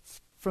 It's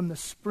from the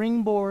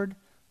springboard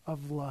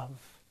of love.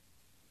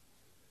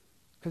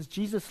 Because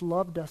Jesus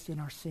loved us in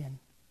our sin.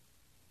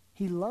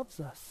 He loves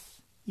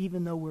us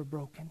even though we're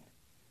broken.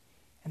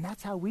 And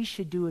that's how we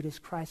should do it as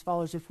Christ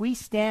followers. If we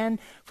stand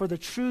for the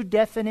true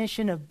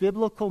definition of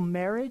biblical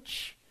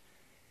marriage,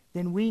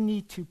 then we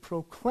need to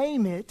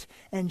proclaim it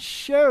and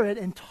share it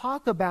and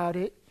talk about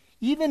it,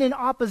 even in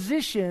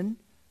opposition,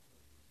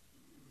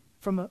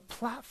 from a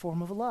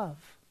platform of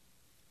love.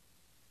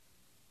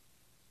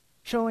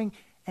 Showing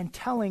and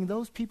telling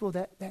those people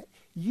that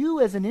you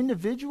as an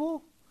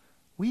individual,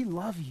 we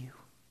love you.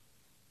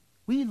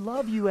 We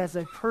love you as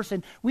a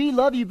person. We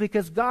love you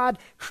because God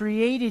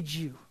created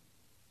you.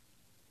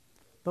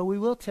 But we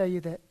will tell you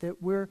that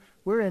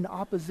we're in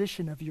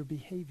opposition of your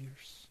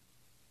behaviors.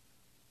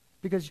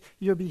 Because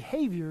your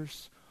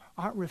behaviors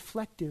aren't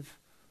reflective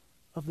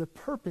of the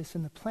purpose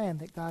and the plan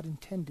that God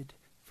intended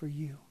for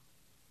you.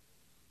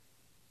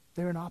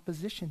 They're in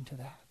opposition to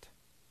that.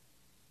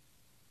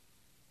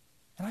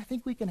 And I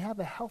think we can have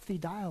a healthy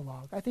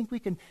dialogue. I think we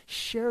can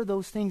share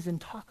those things and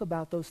talk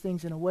about those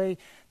things in a way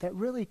that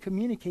really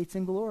communicates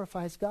and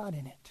glorifies God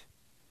in it.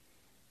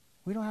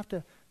 We don't have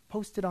to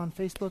post it on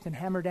Facebook and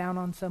hammer down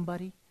on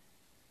somebody.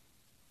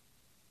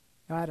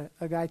 I had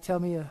a guy tell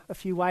me a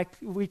few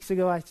weeks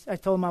ago, I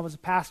told him I was a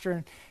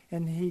pastor,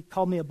 and he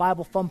called me a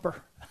Bible thumper.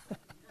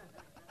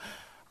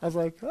 I was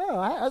like,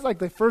 that's like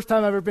the first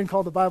time I've ever been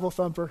called a Bible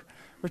thumper,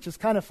 which is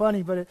kind of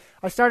funny. But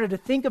I started to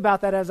think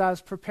about that as I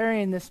was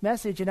preparing this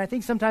message. And I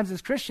think sometimes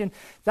as Christian,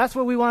 that's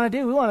what we want to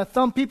do. We want to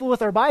thump people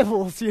with our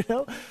Bibles, you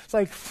know. It's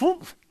like,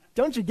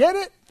 don't you get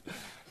it?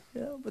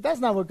 You know, but that's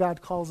not what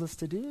God calls us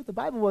to do. The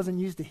Bible wasn't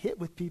used to hit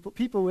with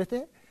people with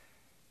it.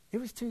 It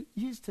was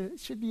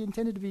should be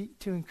intended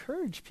to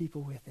encourage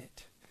people with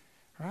it,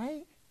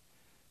 right?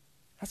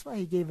 That's why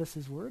he gave us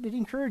his word. It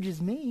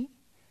encourages me.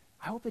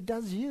 I hope it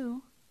does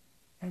you.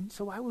 And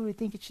so why would we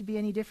think it should be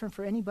any different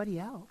for anybody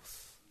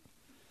else?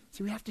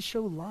 See, we have to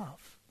show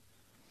love.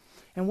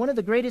 And one of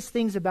the greatest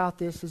things about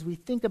this is we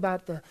think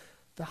about the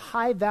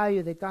high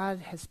value that God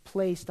has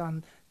placed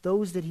on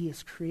those that he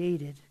has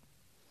created.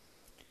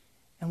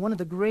 And one of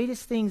the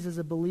greatest things as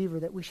a believer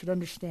that we should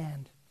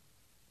understand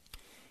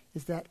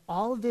is that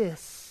all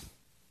this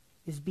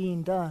is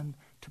being done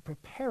to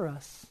prepare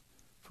us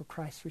for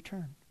Christ's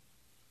return.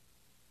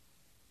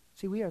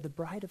 See, we are the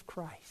bride of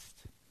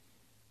Christ.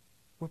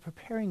 We're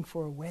preparing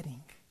for a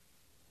wedding.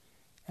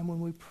 And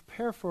when we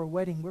prepare for a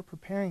wedding,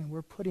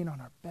 we're putting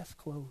on our best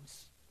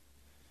clothes.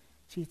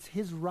 See, it's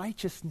his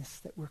righteousness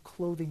that we're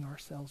clothing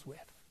ourselves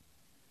with.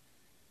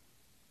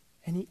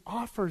 And he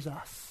offers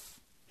us,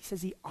 he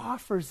says he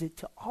offers it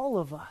to all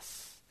of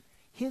us,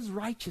 his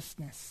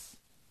righteousness.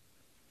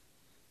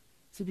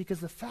 See, because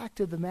the fact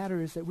of the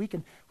matter is that we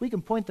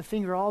can point the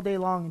finger all day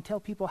long and tell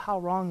people how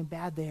wrong and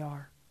bad they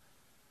are.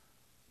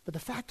 But the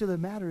fact of the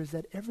matter is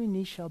that every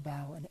knee shall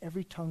bow and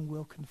every tongue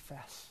will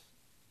confess.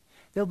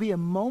 There'll be a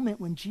moment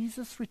when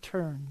Jesus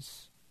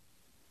returns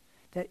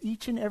that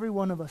each and every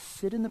one of us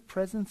sit in the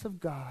presence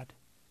of God,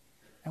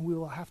 and we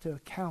will have to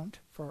account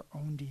for our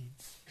own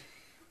deeds.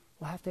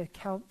 We'll have to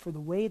account for the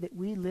way that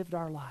we lived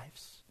our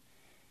lives.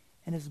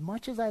 And as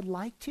much as I'd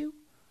like to,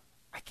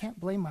 I can't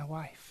blame my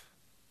wife.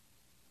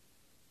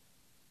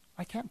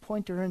 I can't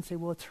point to her and say,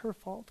 well, it's her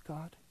fault,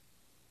 God.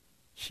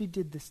 She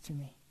did this to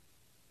me.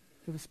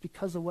 It was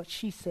because of what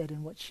she said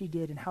and what she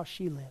did and how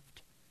she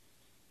lived.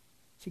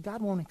 See,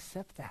 God won't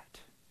accept that.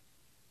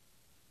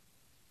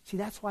 See,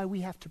 that's why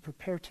we have to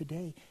prepare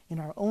today in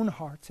our own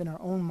hearts and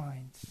our own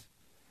minds.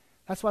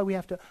 That's why we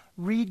have to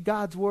read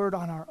God's word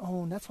on our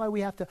own. That's why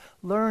we have to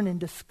learn and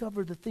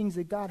discover the things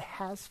that God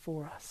has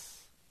for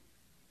us.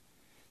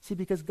 See,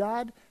 because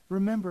God,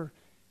 remember,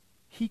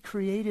 he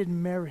created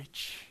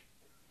marriage.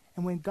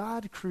 And when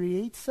God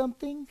creates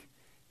something,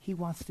 he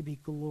wants to be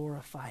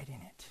glorified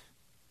in it.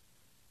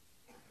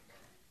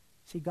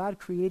 See, God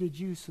created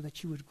you so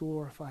that you would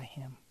glorify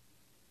him.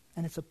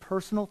 And it's a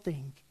personal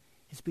thing.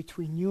 It's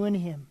between you and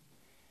him.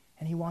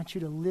 And he wants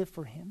you to live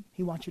for him.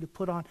 He wants you to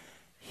put on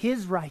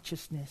his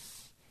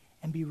righteousness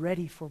and be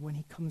ready for when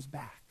he comes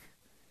back.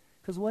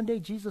 Because one day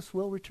Jesus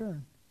will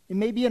return. It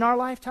may be in our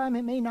lifetime.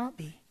 It may not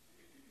be.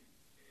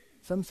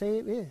 Some say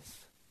it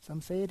is.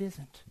 Some say it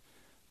isn't.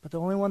 But the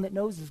only one that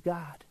knows is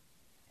God.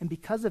 And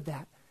because of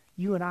that,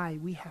 you and I,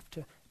 we have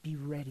to be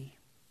ready.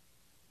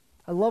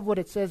 I love what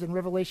it says in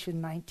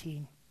Revelation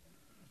 19.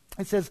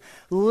 It says,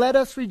 "Let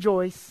us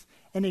rejoice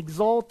and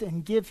exult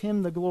and give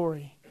him the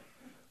glory.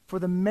 For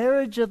the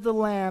marriage of the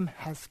Lamb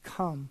has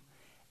come,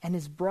 and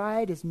his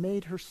bride has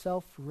made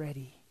herself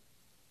ready."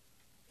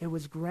 it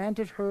was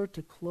granted her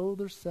to clothe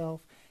herself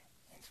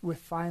with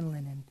fine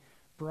linen,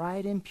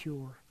 bright and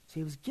pure. So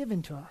it was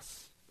given to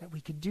us that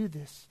we could do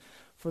this.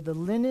 For the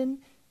linen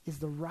is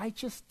the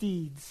righteous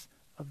deeds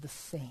of the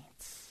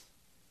saints.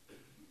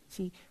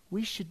 See,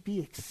 we should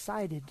be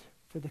excited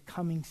for the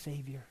coming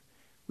Savior.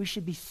 We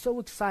should be so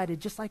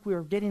excited, just like we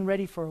are getting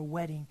ready for a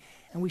wedding,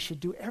 and we should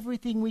do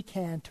everything we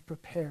can to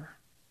prepare.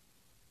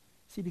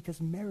 See,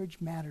 because marriage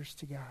matters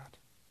to God.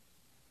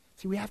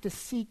 See, we have to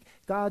seek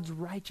God's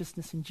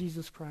righteousness in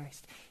Jesus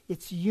Christ.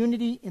 It's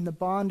unity in the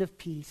bond of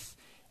peace,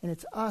 and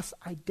it's us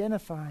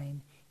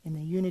identifying in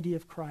the unity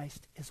of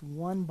Christ as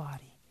one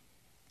body.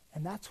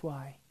 And that's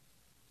why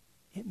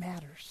it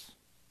matters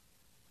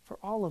for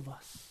all of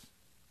us,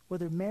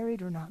 whether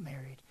married or not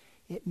married.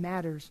 It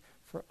matters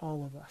for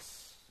all of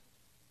us.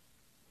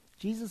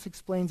 Jesus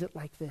explains it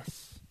like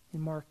this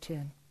in Mark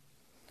 10.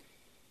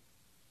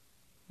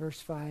 Verse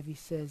 5, he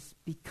says,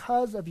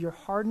 because of your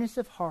hardness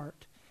of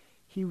heart,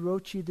 he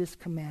wrote you this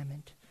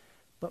commandment.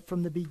 But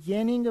from the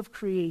beginning of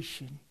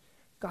creation,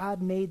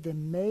 God made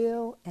them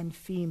male and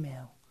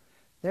female.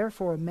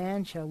 Therefore a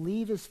man shall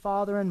leave his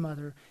father and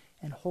mother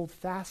and hold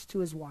fast to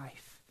his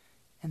wife,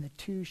 and the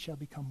two shall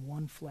become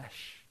one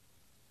flesh.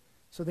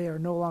 So they are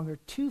no longer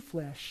two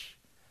flesh,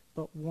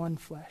 but one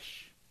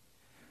flesh.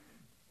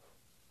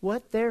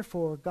 What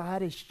therefore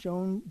God has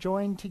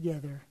joined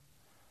together,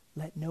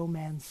 let no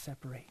man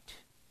separate.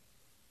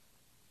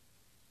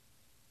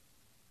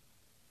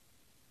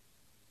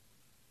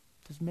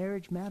 Does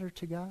marriage matter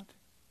to God?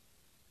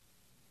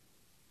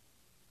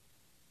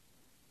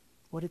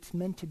 What it's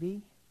meant to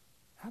be?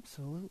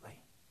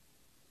 Absolutely.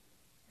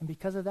 And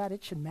because of that,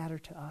 it should matter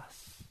to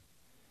us.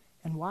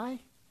 And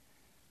why?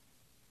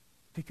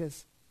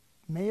 Because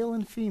male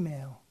and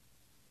female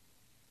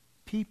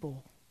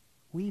people,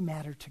 we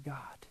matter to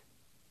God.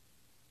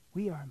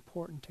 We are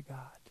important to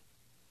God.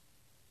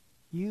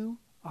 You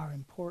are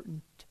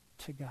important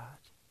to God.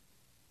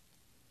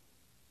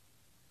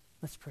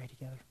 Let's pray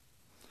together.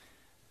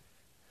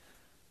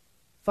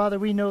 Father,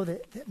 we know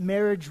that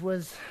marriage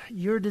was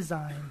your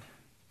design,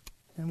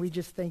 and we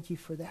just thank you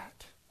for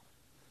that.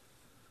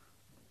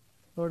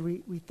 Lord,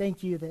 we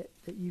thank you that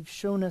you've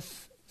shown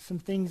us some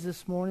things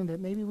this morning that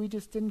maybe we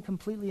just didn't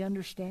completely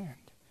understand.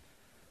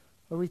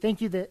 Lord, we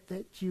thank you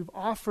that you've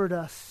offered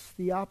us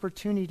the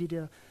opportunity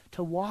to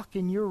walk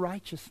in your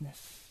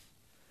righteousness,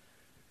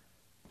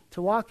 to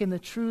walk in the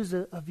truths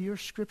of your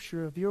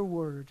scripture, of your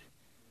word.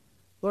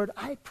 Lord,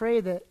 I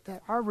pray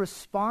that our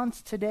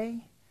response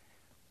today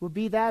will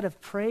be that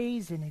of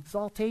praise and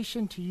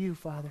exaltation to you,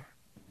 Father,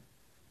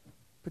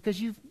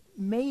 because you've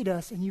made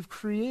us and you've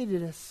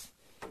created us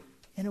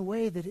in a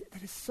way that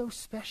is so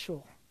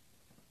special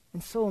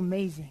and so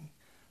amazing.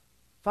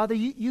 Father,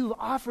 you've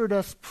offered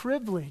us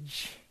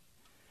privilege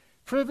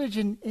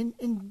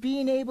in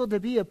being able to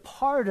be a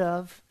part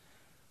of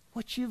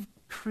what you've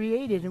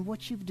created and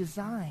what you've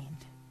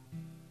designed.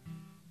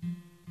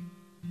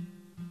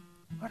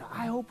 Lord,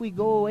 I hope we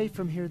go away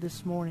from here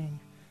this morning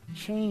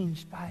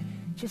changed by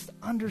just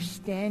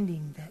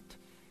understanding that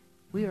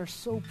we are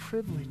so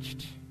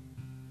privileged,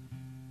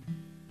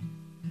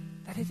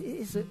 that it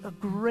is a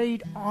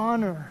great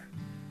honor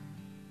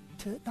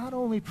to not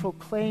only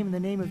proclaim the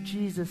name of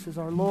Jesus as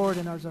our Lord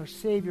and as our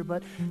Savior,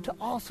 but to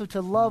also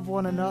to love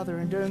one another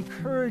and to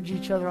encourage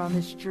each other on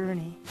this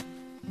journey.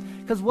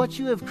 Because what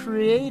you have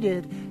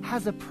created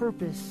has a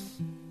purpose,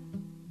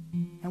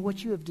 and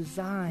what you have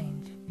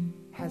designed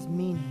has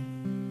meaning.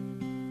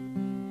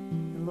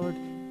 And Lord,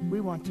 we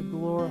want to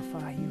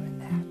glorify you in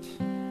that.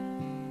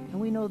 And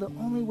we know the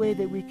only way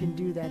that we can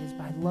do that is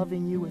by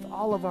loving you with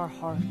all of our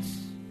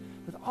hearts,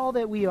 with all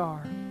that we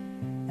are,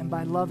 and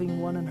by loving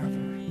one another.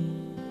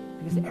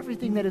 Because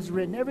everything that is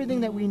written,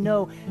 everything that we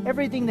know,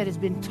 everything that has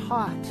been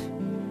taught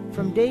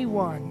from day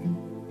one,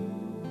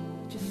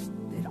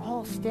 it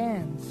all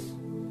stands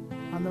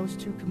on those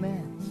two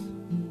commands.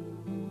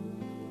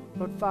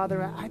 Lord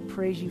Father, I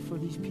praise you for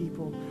these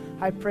people.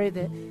 I pray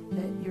that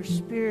your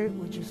Spirit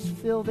would just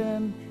fill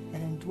them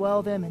and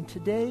indwell them. And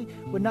today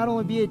would not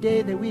only be a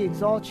day that we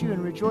exalt you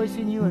and rejoice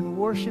in you and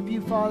worship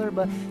you, Father,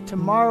 but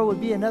tomorrow would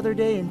be another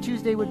day, and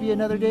Tuesday would be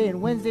another day,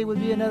 and Wednesday would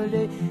be another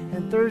day,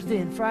 and Thursday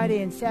and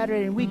Friday and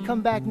Saturday, and we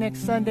come back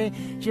next Sunday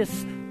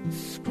just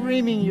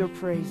screaming your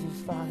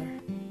praises, Father.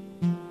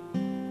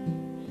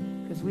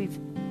 Because we've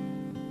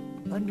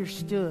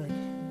understood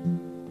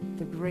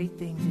the great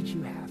things that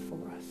you have for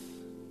us,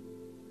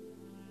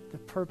 the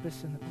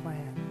purpose and the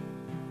plan.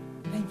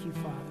 Thank you,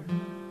 Father.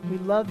 We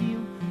love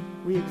you,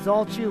 we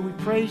exalt you, we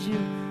praise you,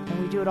 and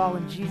we do it all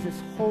in Jesus'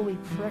 holy,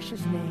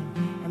 precious name.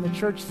 And the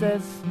church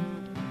says,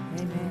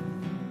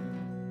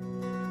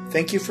 amen.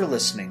 Thank you for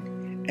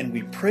listening, and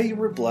we pray you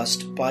were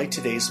blessed by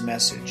today's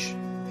message.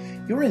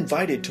 You are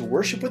invited to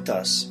worship with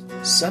us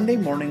Sunday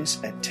mornings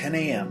at 10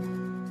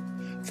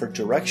 a.m. For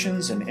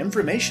directions and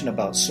information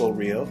about Soul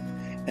Rio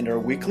and our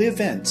weekly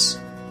events,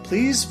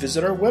 please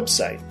visit our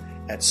website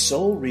at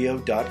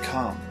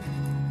soulrio.com.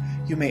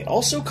 You may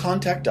also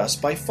contact us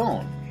by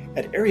phone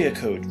at area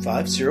code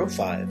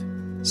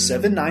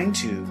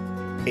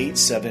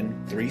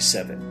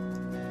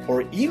 505-792-8737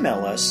 or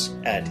email us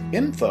at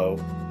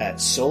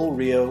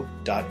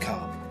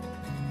info@soulrio.com.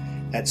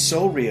 At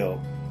Soul Rio,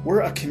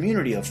 we're a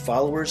community of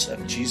followers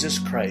of Jesus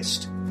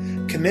Christ,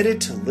 committed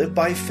to live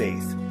by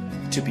faith,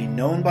 to be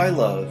known by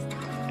love,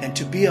 and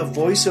to be a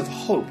voice of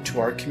hope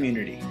to our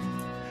community.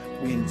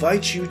 We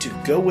invite you to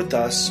go with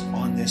us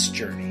on this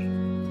journey.